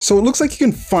So it looks like you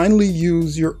can finally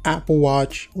use your Apple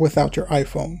Watch without your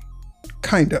iPhone.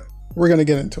 Kinda. We're gonna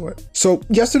get into it. So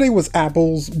yesterday was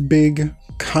Apple's big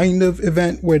kind of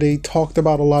event where they talked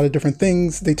about a lot of different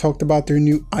things. They talked about their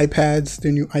new iPads,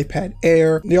 their new iPad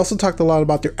Air. They also talked a lot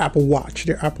about their Apple Watch.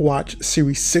 Their Apple Watch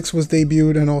Series 6 was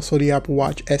debuted, and also the Apple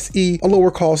Watch SE, a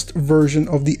lower cost version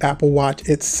of the Apple Watch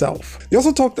itself. They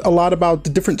also talked a lot about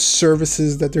the different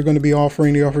services that they're going to be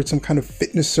offering. They offered some kind of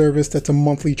fitness service that's a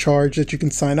monthly charge that you can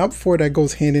sign up for that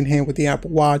goes hand in hand with the Apple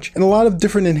Watch, and a lot of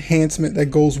different enhancement that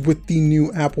goes with the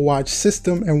new Apple Watch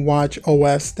system and Watch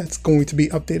OS that's going to be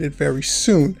updated very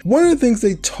soon. One of the things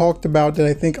they talked about that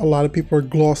I think a lot of people are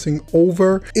glossing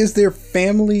over is their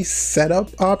family setup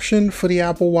option for the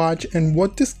Apple Watch. And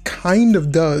what this kind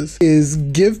of does is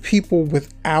give people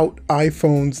without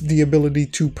iPhones the ability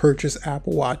to purchase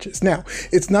Apple Watches. Now,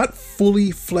 it's not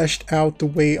fully fleshed out the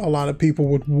way a lot of people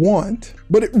would want,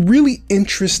 but it really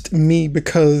interests me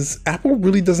because Apple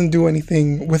really doesn't do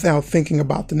anything without thinking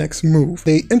about the next move.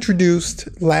 They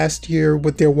introduced last year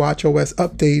with their Watch OS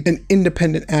update an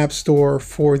independent app store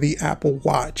for the Apple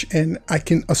Watch, and I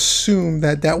can assume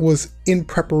that that was in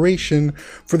preparation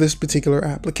for this particular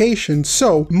application.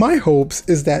 So my hopes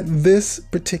is that this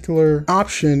particular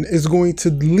option is going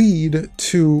to lead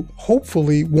to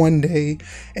hopefully one day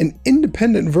an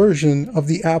independent version of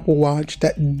the Apple Watch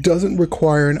that doesn't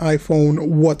require an iPhone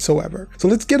whatsoever. So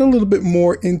let's get a little bit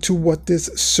more into what this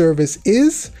service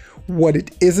is, what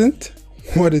it isn't,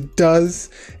 what it does,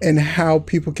 and how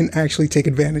people can actually take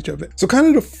advantage of it. So kind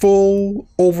of the full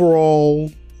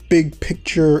overall big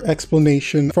picture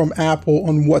explanation from Apple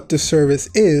on what the service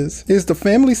is the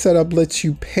family setup lets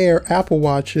you pair Apple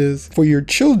Watches for your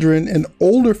children and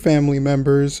older family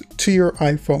members to your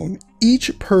iPhone.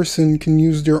 Each person can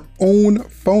use their own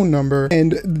phone number,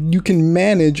 and you can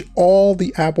manage all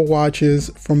the Apple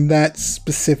Watches from that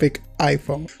specific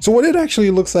iPhone. So what it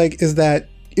actually looks like is that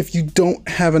if you don't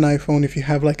have an iPhone, if you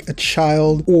have like a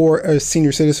child or a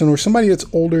senior citizen or somebody that's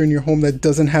older in your home that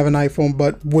doesn't have an iPhone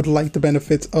but would like the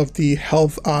benefits of the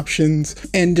health options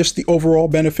and just the overall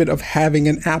benefit of having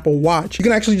an Apple Watch, you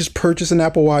can actually just purchase an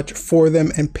Apple Watch for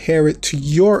them and pair it to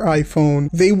your iPhone.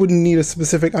 They wouldn't need a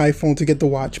specific iPhone to get the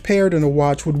watch paired, and the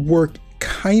watch would work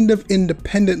kind of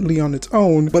independently on its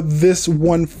own, but this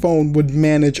one phone would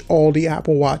manage all the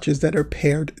Apple Watches that are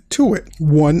paired to it.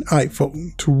 One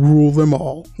iPhone to rule them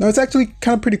all. Now it's actually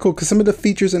kind of pretty cool because some of the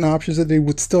features and options that they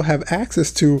would still have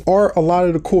access to are a lot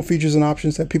of the cool features and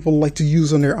options that people like to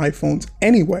use on their iPhones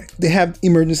anyway. They have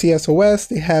emergency SOS,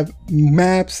 they have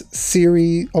Maps,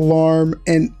 Siri, Alarm,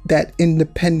 and that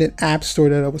independent app store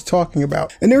that I was talking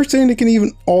about. And they were saying they can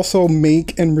even also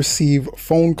make and receive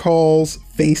phone calls,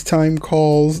 FaceTime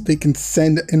calls, they can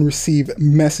send and receive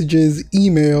messages,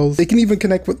 emails, they can even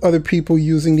connect with other people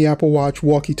using the Apple Watch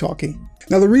walkie-talkie.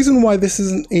 Now, the reason why this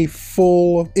isn't a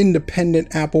full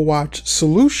independent Apple Watch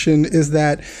solution is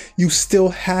that you still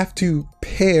have to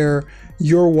pair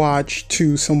your watch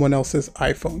to someone else's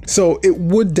iPhone. So it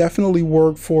would definitely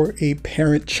work for a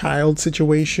parent-child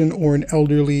situation or an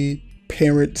elderly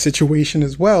parent situation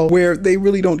as well, where they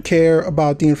really don't care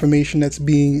about the information that's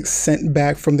being sent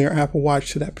back from their Apple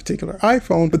Watch to that particular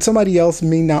iPhone, but somebody else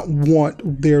may not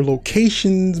want their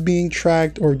locations being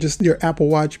tracked or just their Apple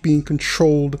Watch being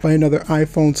controlled by another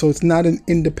iPhone. So it's not an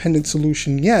independent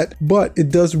solution yet, but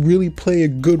it does really play a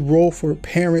good role for a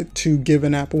parent to give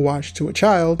an Apple Watch to a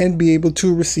child and be able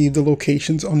to receive the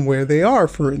locations on where they are,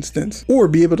 for instance, or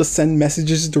be able to send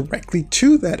messages directly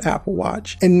to that Apple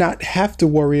Watch and not have to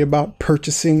worry about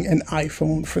purchasing an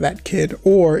iPhone for that kid.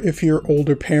 Or if your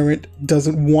older parent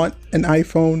doesn't want an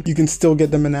iPhone, you can still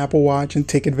get them an Apple Watch and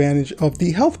take advantage of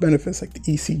the health benefits like the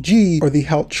ECG or the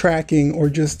health tracking or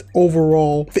just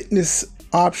overall fitness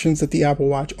options that the Apple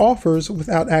Watch offers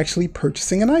without actually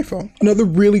purchasing an iPhone. Another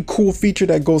really cool feature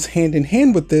that goes hand in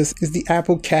hand with this is the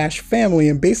Apple Cash family.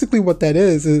 And basically what that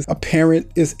is a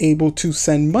parent is able to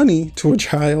send money to a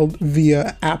child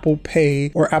via Apple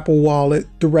Pay or Apple Wallet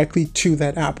directly to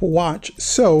that Apple Watch.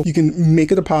 So you can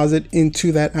make a deposit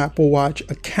into that Apple Watch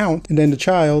account, and then the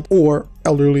child or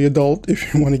elderly adult,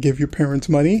 if you want to give your parents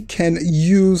money, can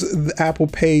use the Apple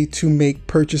Pay to make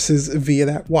purchases via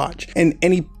that watch. And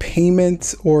any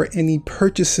payments or any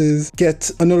purchases get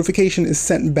a notification is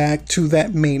sent back to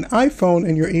that main iPhone,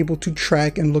 and you're able to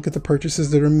track and look at the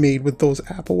purchases that are made with those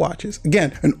Apple Watches.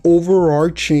 Again, an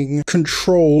overarching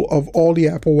control of all the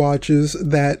Apple Watches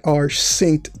that are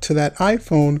synced to that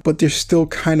iPhone, but they're still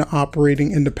kind of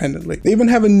operating independently. They even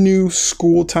have a new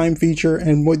school time feature,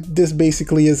 and what this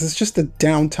basically is, it's just a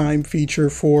downtime feature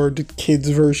for the kids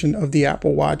version of the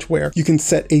Apple Watch, where you can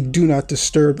set a do not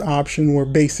disturb option, where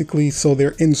basically, so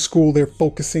they're in school, they're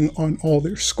focusing on all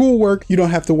their schoolwork. You don't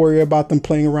have to worry about them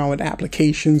playing around with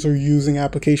applications or using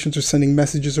applications or sending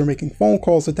messages or making phone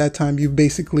calls at that time. You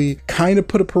basically kind of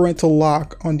put a parental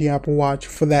lock on the Apple Watch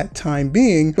for that time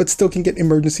being, but still can get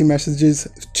emergency messages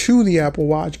to the Apple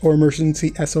Watch or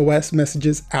emergency SOS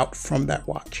messages out from that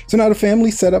watch. So now the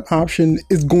family setup option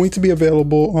is going to be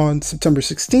available on September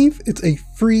 16th. It's a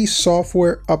free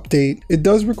software update. It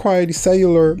does require the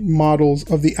cellular models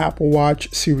of the Apple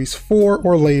Watch Series 4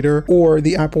 or later, or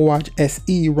the Apple Watch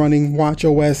SE running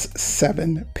watchOS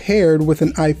 7 paired with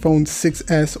an iPhone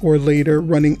 6s or later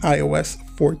running iOS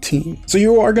 14. So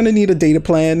you are going to need a data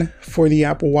plan for the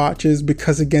Apple Watches,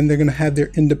 because again, they're going to have their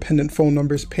independent phone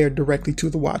numbers paired directly to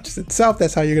the watches itself.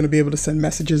 That's how you're going to be able to send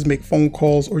messages, make phone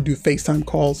calls, or do FaceTime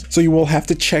calls. So you will have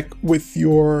to check with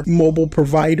your mobile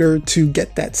provider to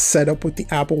get that set up with the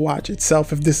Apple Watch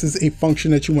itself, if this is a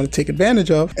function that you want to take advantage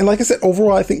of. And like I said,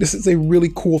 overall, I think this is a really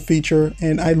cool feature,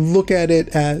 and I look at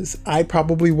it as, I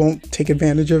probably won't take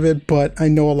advantage of it, but I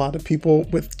know a lot of people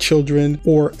with children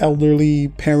or elderly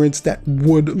parents that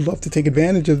would love to take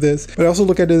advantage of this. But I also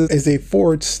look at it as a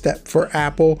forward step for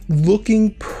Apple,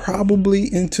 looking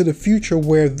probably into the future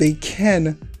where they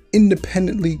can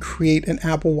independently create an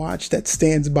Apple Watch that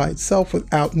stands by itself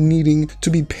without needing to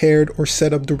be paired or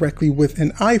set up directly with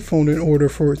an iPhone in order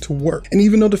for it to work. And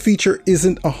even though the feature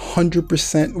isn't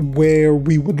 100% where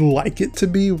we would like it to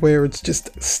be, where it's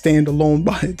just standalone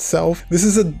by itself, this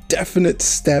is a definite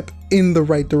step in the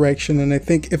right direction. And I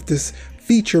think if this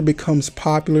feature becomes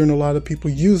popular and a lot of people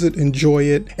use it, enjoy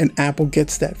it, and Apple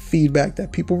gets that feedback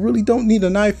that people really don't need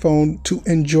an iPhone to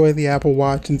enjoy the Apple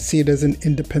Watch and see it as an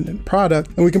independent product,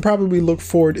 and we can probably look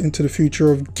forward into the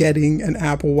future of getting an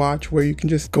Apple Watch where you can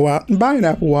just go out and buy an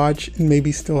Apple Watch and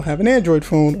maybe still have an Android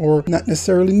phone, or not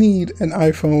necessarily need an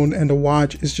iPhone, and the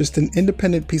watch is just an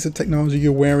independent piece of technology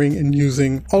you're wearing and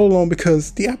using all alone,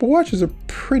 because the Apple Watches are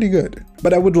pretty good.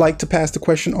 But I would like to pass the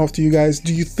question off to you guys.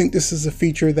 Do you think this is a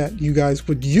feature that you guys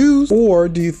would use, or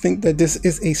do you think that this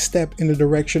is a step in the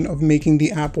direction of making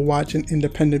the Apple Watch an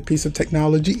independent piece of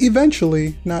technology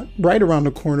eventually? Not right around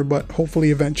the corner, but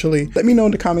hopefully eventually. Let me know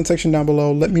in the comment section down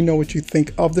below. Let me know what you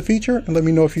think of the feature, and let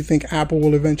me know if you think Apple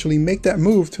will eventually make that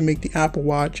move to make the Apple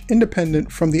Watch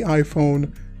independent from the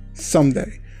iPhone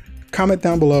someday. Comment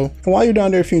down below. And while you're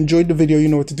down there, if you enjoyed the video, you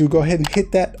know what to do. Go ahead and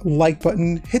hit that like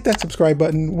button, hit that subscribe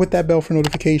button with that bell for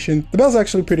notification. The bell's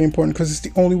actually pretty important because it's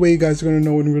the only way you guys are going to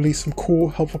know when we release some cool,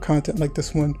 helpful content like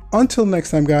this one. Until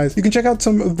next time, guys, you can check out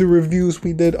some of the reviews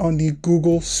we did on the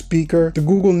Google speaker, the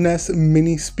Google Nest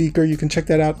Mini speaker. You can check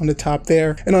that out on the top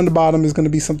there. And on the bottom is going to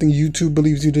be something YouTube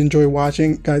believes you'd enjoy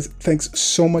watching. Guys, thanks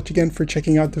so much again for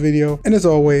checking out the video. And as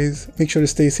always, make sure to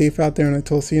stay safe out there. And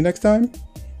until see you next time,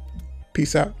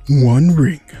 peace out. One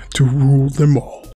ring to rule them all.